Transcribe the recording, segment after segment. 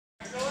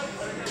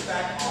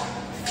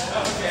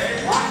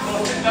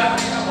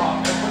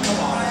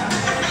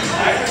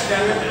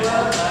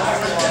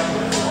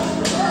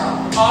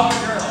top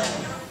of your head.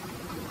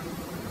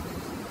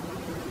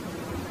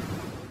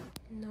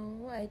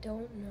 No, I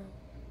don't know.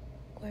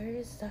 Where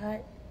is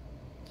that?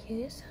 Can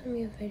you send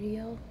me a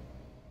video?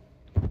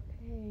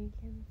 Hey,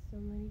 can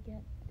somebody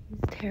get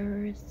these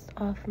terrorists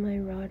off my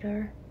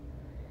radar?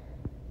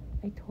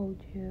 I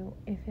told you,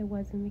 if it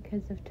wasn't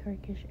because of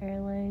Turkish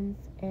Airlines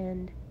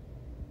and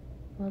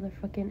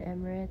motherfucking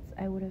Emirates,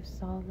 I would have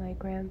saw my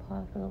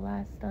grandpa for the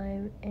last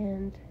time,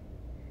 and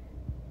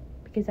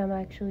because I'm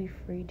actually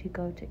free to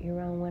go to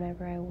Iran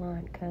whenever I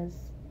want, because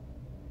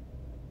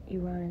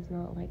Iran is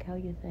not like how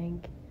you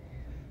think.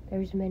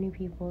 There's many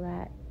people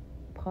that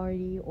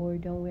party or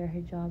don't wear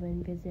hijab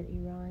and visit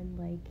Iran,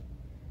 like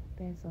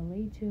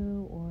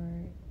Besalatu or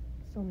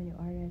so many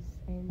artists,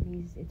 and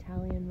these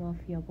Italian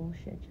mafia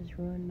bullshit just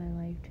ruined my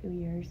life 2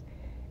 years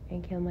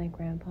and killed my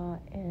grandpa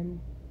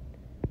and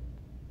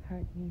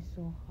hurt me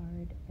so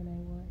hard, and I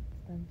want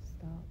them to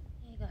stop.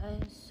 Hey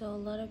guys, so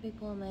a lot of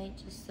people might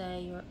just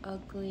say you're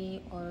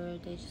ugly, or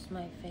they just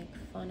might fake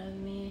fun of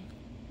me,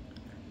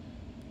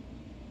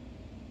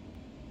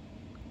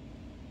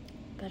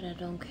 but I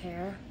don't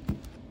care.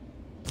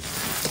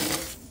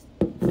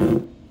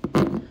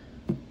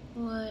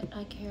 What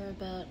I care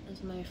about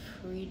is my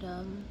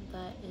freedom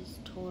that is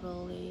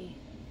totally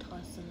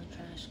tossed in the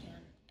trash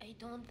can. I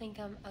don't think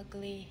I'm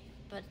ugly,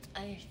 but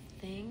I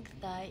think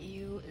that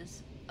you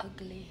is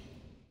ugly.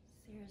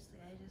 Seriously,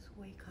 I just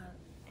wake up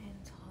and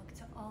talk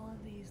to all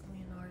of these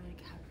Leonardo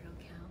DiCaprio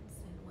accounts,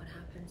 and what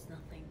happens?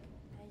 Nothing.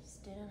 I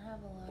just didn't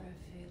have a lot of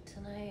food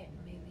tonight,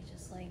 maybe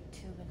just like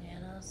 2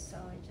 bananas, so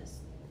I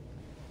just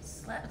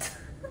slept.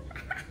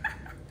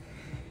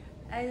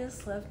 I just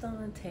slept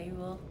on the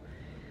table.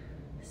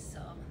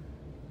 So,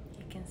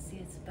 you can see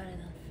it's better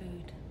than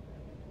food.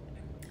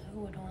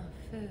 Who would want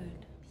food?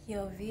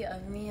 POV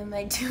of me and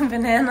my 2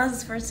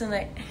 bananas for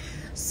tonight.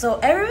 So,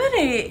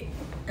 everybody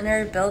in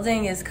our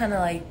building is kind of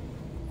like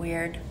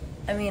weird.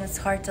 I mean, it's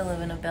hard to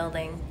live in a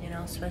building, you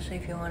know, especially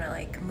if you want to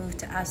like move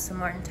to Aston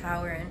Martin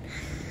Tower and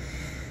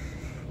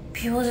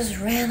people just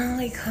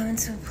randomly come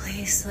into a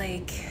place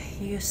like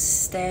you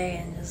stay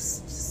and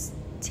just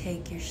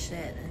take your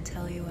shit and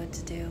tell you what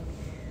to do.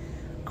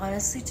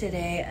 Honestly,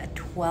 today a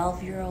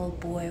 12-year-old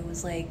boy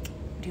was like,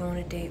 "Do you want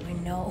to date me?"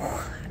 No,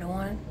 I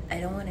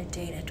don't want to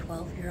date a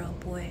 12-year-old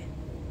boy.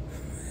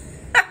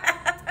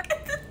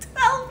 It's a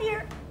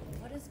 12-year.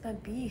 What is my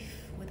beef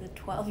with a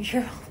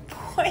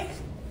 12-year-old boy?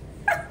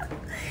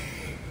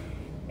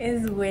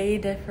 Is way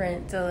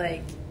different to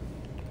like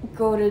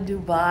go to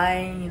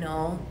Dubai, you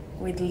know,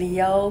 with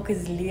Leo,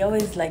 because Leo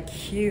is like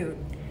cute.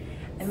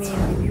 I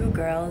mean, you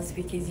girls,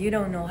 because you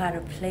don't know how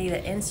to play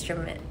the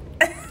instrument.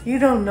 You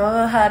don't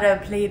know how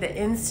to play the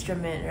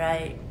instrument,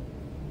 right?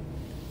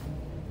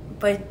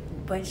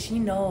 But she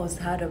knows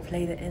how to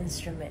play the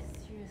instrument.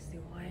 Seriously,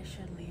 why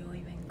should Leo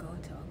even go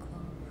to a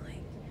club?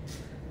 Like,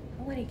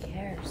 nobody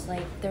cares.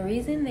 Like, the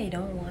reason they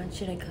don't want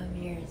you to come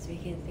here is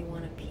because they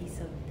want a piece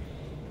of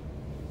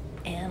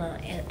Anna,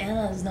 and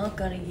Anna's not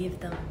gonna give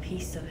them a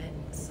piece of it.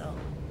 So,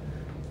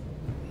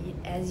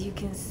 as you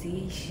can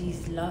see,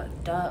 she's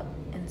locked up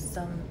in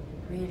some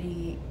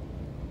really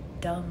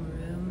dumb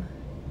room.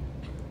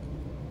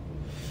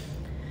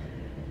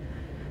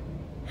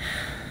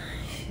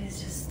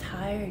 She's just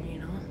tired, you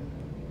know,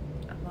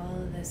 of all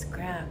of this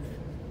crap.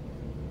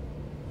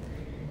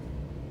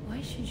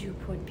 Why should you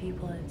put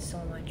people in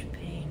so much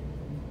pain?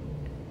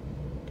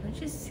 Don't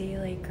you see,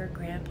 like, her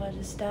grandpa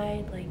just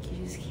died? Like,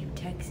 you just keep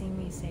texting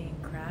me saying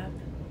crap.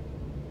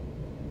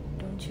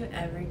 Don't you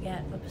ever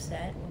get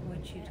upset with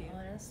what you do?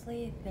 I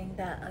honestly think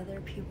that other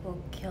people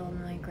killed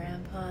my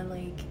grandpa,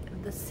 like,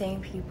 the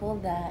same people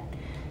that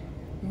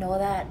know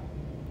that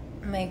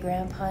my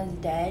grandpa's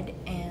dead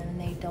and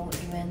they don't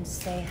even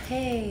say,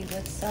 "Hey,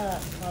 what's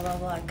up?" blah blah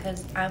blah,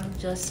 because I'm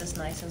just as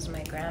nice as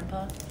my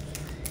grandpa,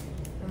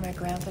 and my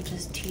grandpa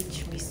just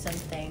teach me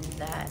something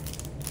that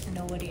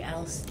nobody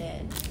else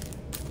did,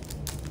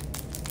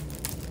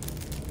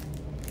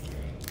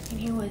 and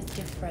he was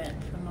different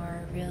from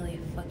our really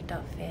fucked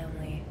up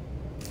family.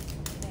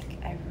 Like,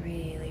 I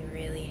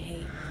really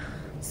hate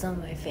some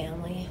of my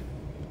family,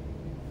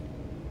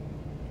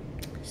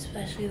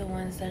 especially the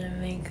ones that are in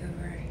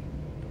Vancouver.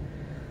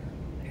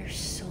 They're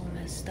so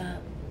messed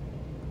up.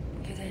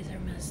 You guys are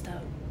messed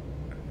up.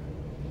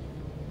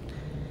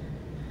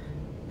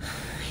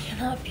 You're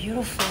not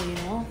beautiful, you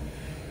know?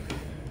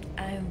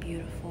 I am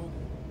beautiful.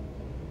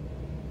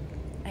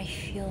 I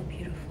feel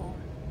beautiful.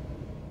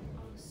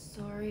 I'm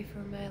sorry for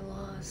my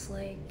loss.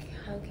 Like,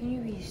 how can you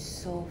be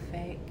so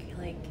fake?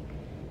 Like,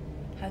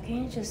 how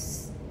can you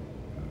just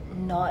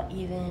not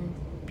even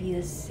be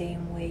the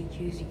same way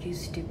you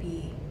used to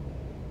be?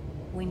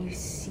 When you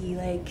see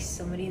like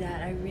somebody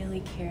that I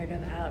really cared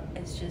about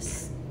is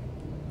just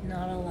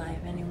not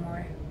alive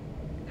anymore.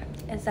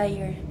 Is that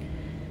your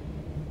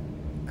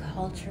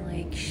culture,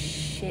 like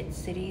shit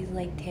cities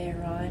like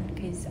Tehran?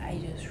 Because I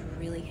just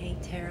really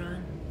hate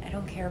Tehran. I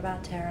don't care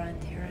about Tehran.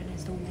 Tehran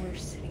is the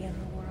worst city in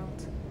the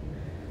world.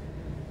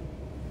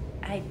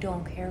 I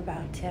don't care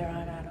about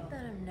Tehran at all.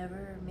 That I've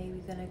never maybe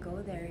we gonna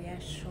go there? Yeah,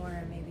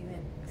 sure. Maybe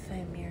if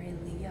I marry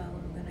Leo,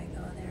 I'm gonna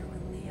go there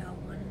with Leo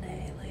one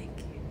day.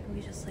 Like,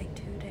 maybe just like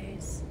 2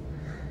 days.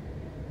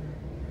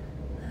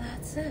 But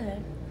that's it.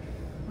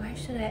 Why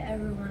should I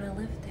ever want to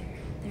live there?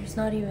 There's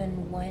not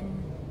even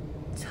one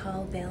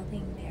tall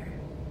building there.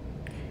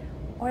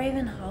 Or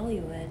even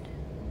Hollywood.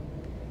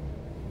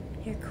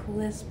 Your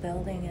coolest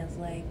building is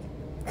like...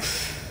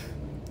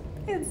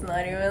 it's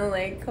not even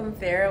like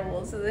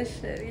comparable to the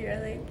shit you're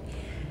like...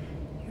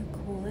 Your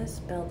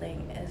coolest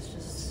building is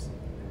just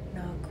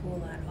not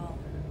cool at all.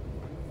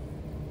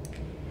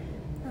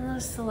 And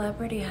those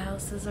celebrity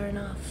houses are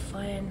not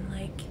fun.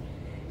 Like,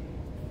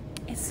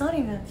 it's not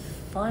even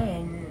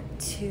fun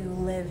to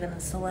live in a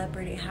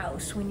celebrity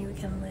house when you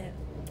can live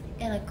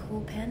in a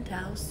cool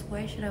penthouse.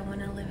 Why should I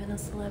want to live in a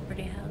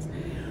celebrity house?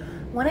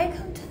 When I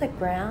come to the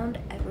ground,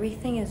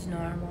 everything is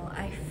normal.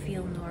 I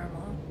feel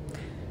normal.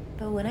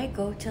 But when I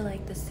go to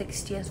like the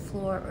 60th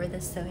floor or the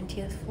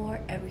 70th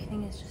floor,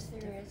 everything is just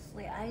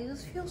seriously. I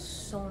just feel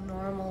so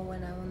normal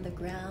when I'm on the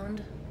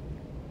ground.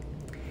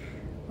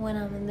 When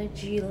I'm in the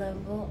G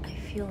level, I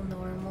feel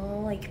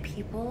normal. Like,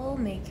 people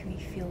make me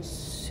feel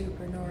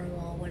super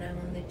normal when I'm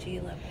on the G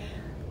level.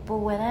 But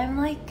when I'm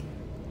like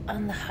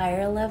on the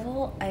higher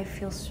level, I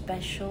feel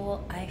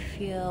special. I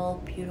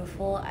feel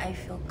beautiful. I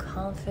feel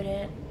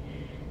confident.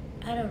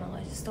 I don't know.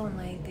 I just don't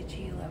like the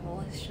G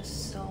level. It's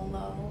just so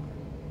low.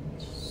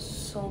 It's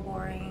so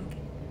boring.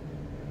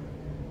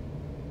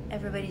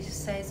 Everybody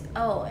just says,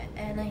 oh,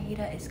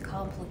 Anahita is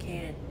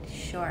complicated.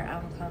 Sure,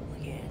 I'm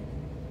complicated.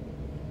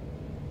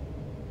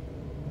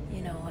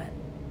 You know what?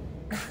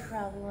 I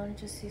probably wanted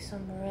to see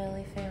some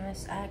really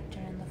famous actor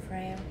in the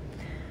frame.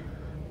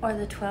 Or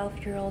the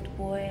 12-year-old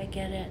boy, I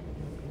get it.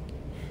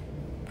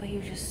 But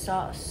you just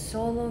saw a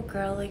solo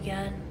girl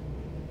again.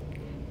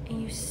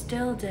 And you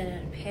still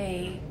didn't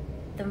pay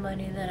the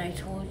money that I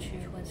told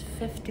you was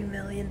 $50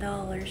 million,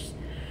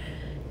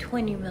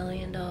 $20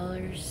 million,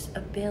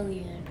 $1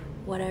 billion.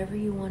 Whatever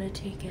you want to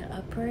take it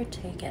upper,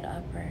 take it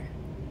upper.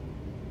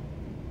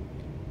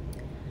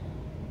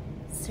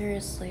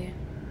 Seriously.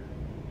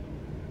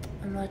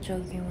 I'm not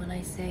joking when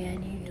I say I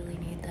really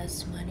need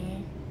this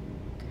money.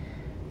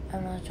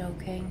 I'm not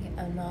joking.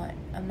 I'm not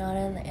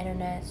on the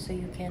internet so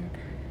you can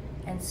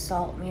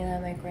insult me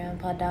that my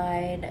grandpa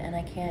died and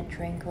I can't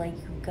drink like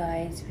you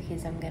guys,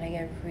 because I'm gonna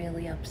get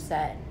really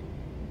upset.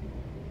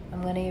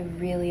 I'm gonna get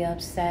really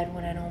upset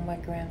when I know my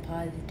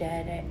grandpa is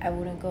dead. I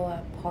wouldn't go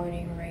out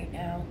partying right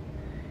now.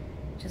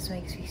 It just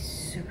makes me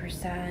super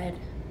sad.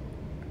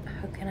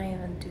 How can I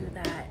even do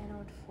that? And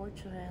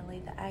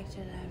unfortunately, the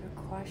actor that I have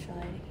a crush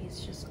on, he's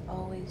just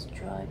always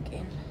drunk,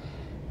 and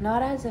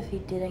not as if he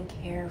didn't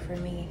care for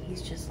me.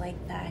 He's just like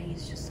that.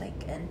 He's just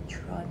like a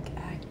drunk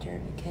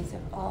actor because of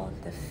all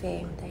of the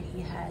fame that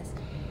he has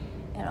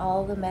and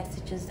all the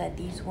messages that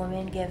these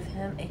women give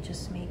him. It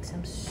just makes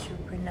him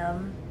super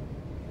numb.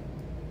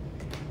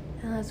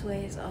 And that's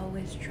why he's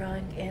always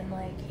drunk, and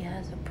like he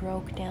has a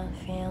broke down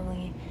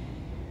family.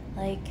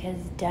 Like,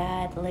 his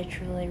dad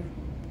literally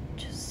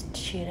just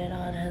cheated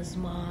on his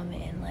mom,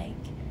 and like,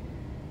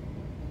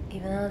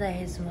 even though that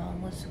his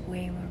mom was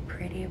way more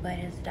pretty, but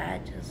his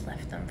dad just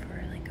left them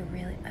for like a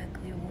really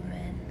ugly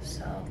woman.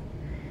 So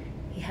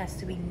he has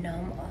to be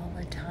numb all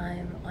the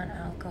time on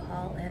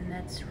alcohol, and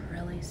that's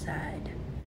really sad.